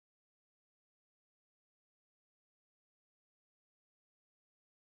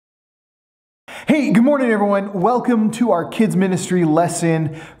Hey, good morning, everyone. Welcome to our kids ministry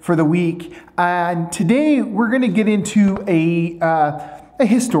lesson for the week. And today we're going to get into a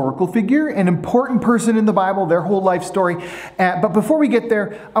historical figure, an important person in the Bible, their whole life story. But before we get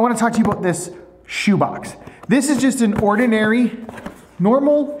there, I want to talk to you about this shoebox. This is just an ordinary,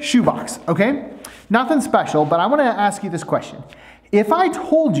 normal shoebox, okay? Nothing special, but I want to ask you this question. If I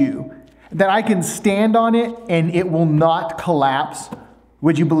told you that I can stand on it and it will not collapse,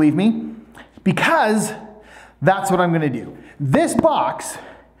 would you believe me? Because that's what I'm going to do. This box,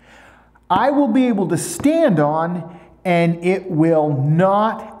 I will be able to stand on and it will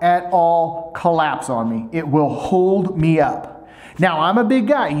not at all collapse on me. It will hold me up. Now, I'm a big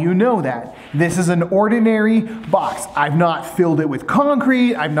guy, you know that. This is an ordinary box. I've not filled it with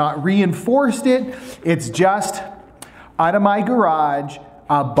concrete. I've not reinforced it. It's just out of my garage,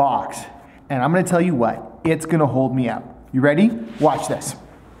 a box. And I'm going to tell you what, it's going to hold me up. You ready? Watch this.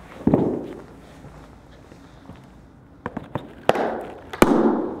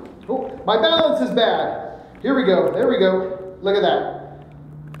 My balance is bad. Here we go. There we go. Look at that.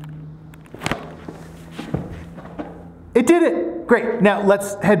 It did it. Great. Now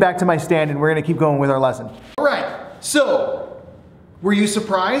let's head back to my stand and we're going to keep going with our lesson. All right. So, were you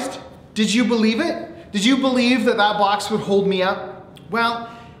surprised? Did you believe it? Did you believe that that box would hold me up? Well,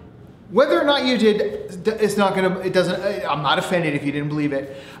 whether or not you did, it's not going to, it doesn't, I'm not offended if you didn't believe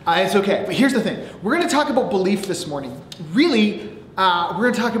it. It's okay. But here's the thing. We're going to talk about belief this morning. Really, we're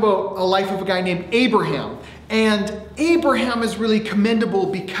going to talk about a life of a guy named Abraham. And Abraham is really commendable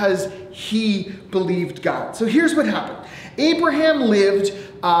because he believed God. So here's what happened. Abraham lived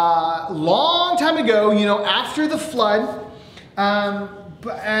a long time ago, after the flood.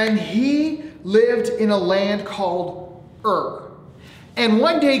 And he lived in a land called Ur. And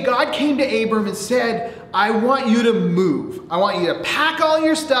one day God came to Abram and said, I want you to move. I want you to pack all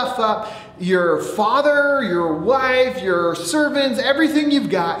your stuff up, your father, your wife, your servants, everything you've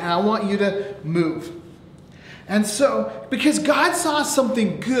got, and I want you to move. And so, because God saw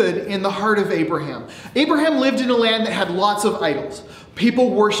something good in the heart of Abraham. Abraham lived in a land that had lots of idols.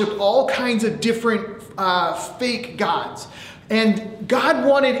 People worshiped all kinds of different fake gods. And God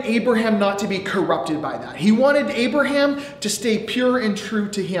wanted Abraham not to be corrupted by that. He wanted Abraham to stay pure and true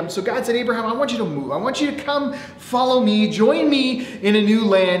to him. So God said, Abraham, I want you to move. I want you to come follow me, join me in a new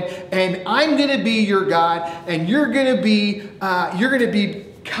land, and I'm going to be your God, and you're going to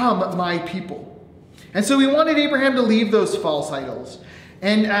become my people. And so he wanted Abraham to leave those false idols.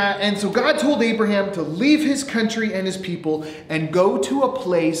 And so God told Abraham to leave his country and his people and go to a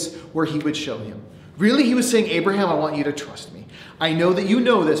place where he would show him. Really, he was saying, Abraham, I want you to trust me. I know that you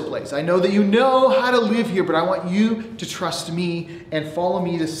know this place. I know that you know how to live here, but I want you to trust me and follow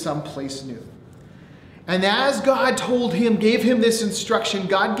me to someplace new. And as God told him, gave him this instruction,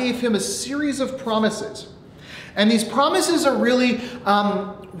 God gave him a series of promises. And these promises are really,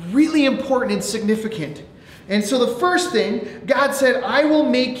 really important and significant. And so the first thing, God said, I will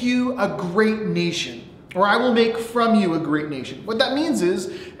make you a great nation. Or I will make from you a great nation. What that means is,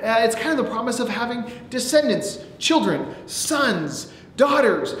 it's kind of the promise of having descendants, children, sons,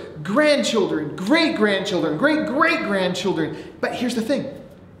 daughters, grandchildren, great-grandchildren, great-great-grandchildren. But here's the thing.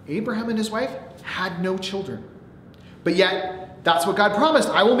 Abraham and his wife had no children. But yet, that's what God promised.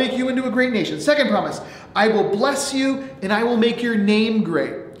 I will make you into a great nation. Second promise, I will bless you and I will make your name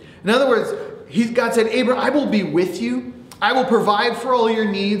great. In other words, God said, Abraham, I will be with you. I will provide for all your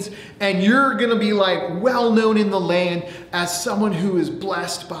needs, and you're going to be well known in the land as someone who is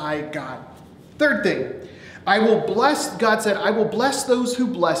blessed by God. Third thing, God said, I will bless those who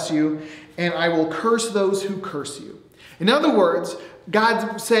bless you, and I will curse those who curse you. In other words,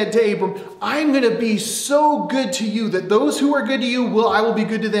 God said to Abram, I'm going to be so good to you that those who are good to you, I will be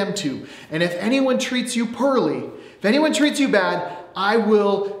good to them too. And if anyone treats you poorly, if anyone treats you bad, I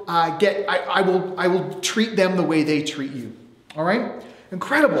will treat them the way they treat you. All right?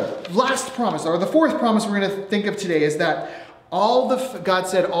 Incredible. Last promise, or the fourth promise we're going to think of today is that God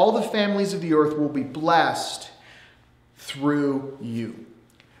said all the families of the earth will be blessed through you.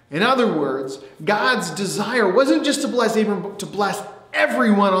 In other words, God's desire wasn't just to bless Abram, but to bless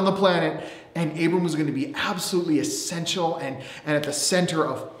everyone on the planet. And Abram was going to be absolutely essential and at the center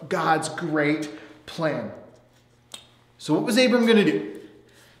of God's great plan. So what was Abram going to do?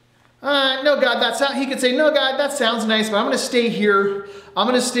 No, God, he could say, no, God, that sounds nice, but I'm going to stay here. I'm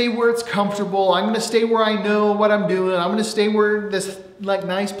going to stay where it's comfortable. I'm going to stay where I know what I'm doing. I'm going to stay where this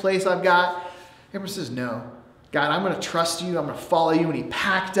nice place I've got. Abram says, no, God, I'm going to trust you. I'm going to follow you. And he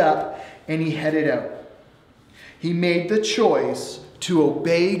packed up and he headed out. He made the choice to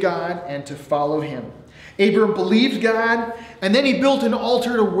obey God and to follow him. Abram believed God, and then he built an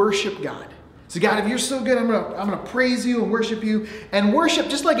altar to worship God. So God, if you're so good, I'm gonna praise you and worship you. And worship,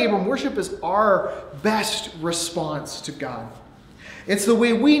 just like Abram, worship is our best response to God. It's the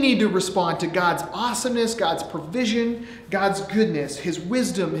way we need to respond to God's awesomeness, God's provision, God's goodness, his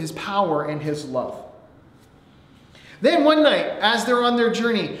wisdom, his power, and his love. Then one night, as they're on their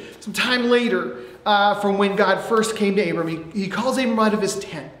journey, some time later from when God first came to Abram, he calls Abram out of his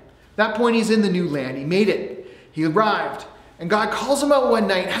tent. At that point, he's in the new land. He made it. He arrived. And God calls him out one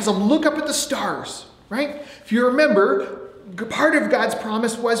night and has him look up at the stars, right? If you remember, part of God's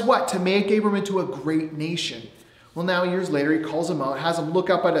promise was what? To make Abram into a great nation. Well, now years later, he calls him out, has him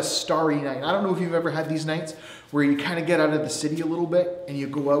look up at a starry night. I don't know if you've ever had these nights where you kind of get out of the city a little bit and you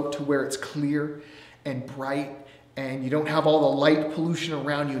go out to where it's clear and bright and you don't have all the light pollution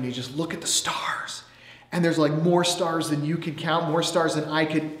around you and you just look at the stars. And there's like more stars than you can count, more stars than I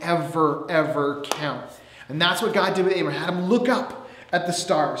could ever count. And that's what God did with Abram, had him look up at the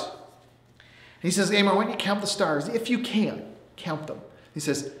stars. And he says, Abram, I want you to count the stars. If you can, count them. He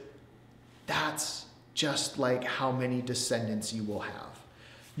says, that's just like how many descendants you will have.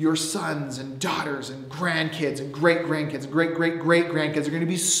 Your sons and daughters and grandkids and great-grandkids and great-great-great-grandkids are going to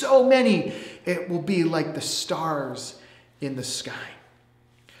be so many, it will be like the stars in the sky.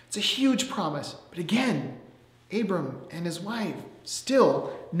 It's a huge promise. But again, Abram and his wife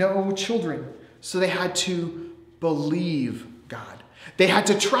still no children. So they had to believe God. They had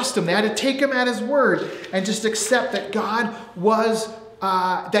to trust him. They had to take him at his word and just accept that God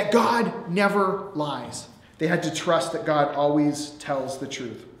never lies. They had to trust that God always tells the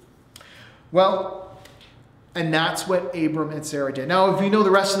truth. Well, and that's what Abram and Sarah did. Now, if you know the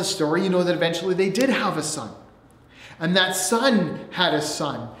rest of the story, you know that eventually they did have a son. And that son had a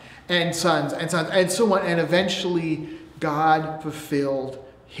son and sons and sons and so on. And eventually God fulfilled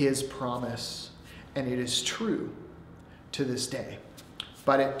his promise. And it is true to this day.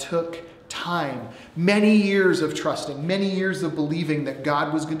 But it took time, many years of trusting, many years of believing that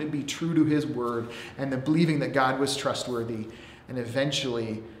God was going to be true to his word and the believing that God was trustworthy. And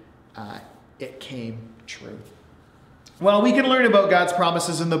eventually it came true. Well, we can learn about God's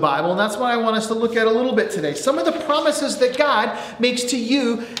promises in the Bible, and that's what I want us to look at a little bit today. Some of the promises that God makes to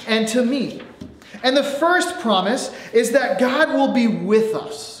you and to me. And the first promise is that God will be with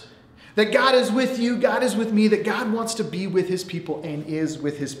us. That God is with you, God is with me, that God wants to be with his people and is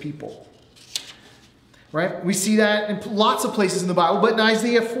with his people. Right? We see that in lots of places in the Bible, but in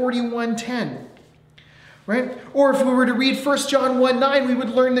Isaiah 41:10. Right? Or if we were to read 1 John 1:9, we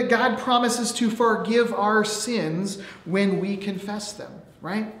would learn that God promises to forgive our sins when we confess them.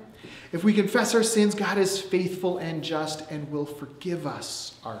 Right? If we confess our sins, God is faithful and just and will forgive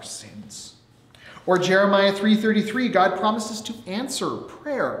us our sins. Or Jeremiah 3:33, God promises to answer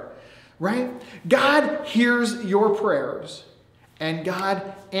prayer. Right? God hears your prayers and God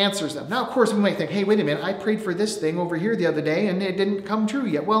answers them. Now, of course, we might think, hey, wait a minute, I prayed for this thing over here the other day and it didn't come true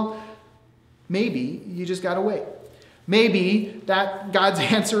yet. Well, maybe you just got to wait. Maybe that God's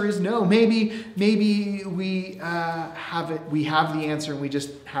answer is no. Maybe we have the answer and we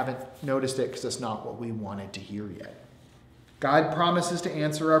just haven't noticed it because it's not what we wanted to hear yet. God promises to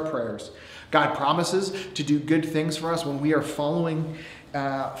answer our prayers. God promises to do good things for us when we are following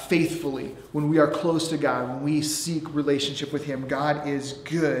faithfully, when we are close to God, when we seek relationship with him. God is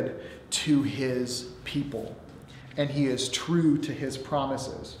good to his people, and he is true to his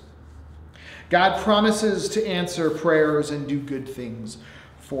promises. God promises to answer prayers and do good things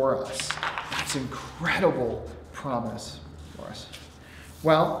for us. That's an incredible promise for us.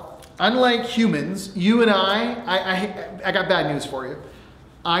 Well, unlike humans, you and I got bad news for you.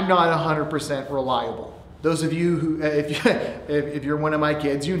 I'm not 100% reliable. Those of you who, if you're one of my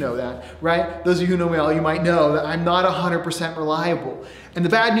kids, you know that, right? Those of you who know me well, you might know that I'm not 100% reliable. And the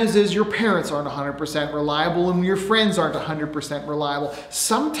bad news is your parents aren't 100% reliable and your friends aren't 100% reliable.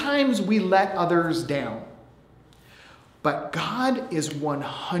 Sometimes we let others down. But God is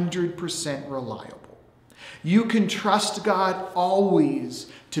 100% reliable. You can trust God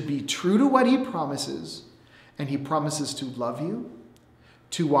always to be true to what he promises, and he promises to love you,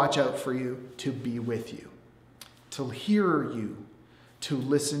 to watch out for you, to be with you, to hear you, to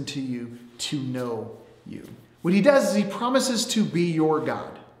listen to you, to know you. What he does is he promises to be your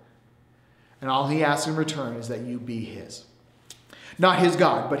God. And all he asks in return is that you be his. Not his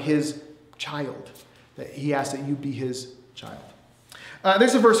God, but his child. That he asks that you be his child.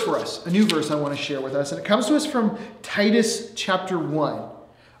 There's a verse for us, a new verse I want to share with us. And it comes to us from Titus chapter 1.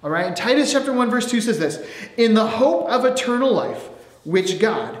 All right, and Titus chapter 1 verse 2 says this: in the hope of eternal life, which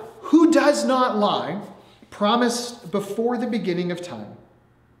God, who does not lie, promised before the beginning of time.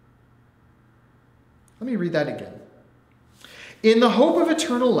 Let me read that again. In the hope of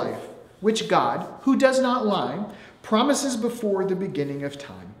eternal life, which God, who does not lie, promises before the beginning of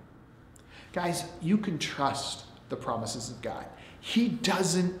time. Guys, you can trust the promises of God. He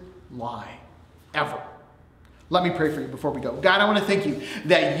doesn't lie, ever. Let me pray for you before we go. God, I want to thank you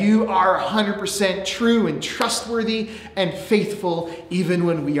that you are 100% true and trustworthy and faithful even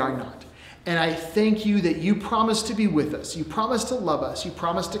when we are not. And I thank you that you promise to be with us. You promise to love us. You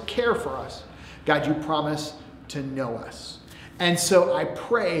promise to care for us. God, you promise to know us. And so I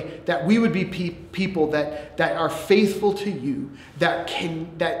pray that we would be people that are faithful to you, that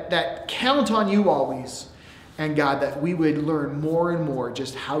count on you always. And God, that we would learn more and more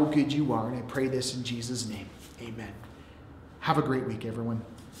just how good you are. And I pray this in Jesus' name. Amen. Have a great week, everyone.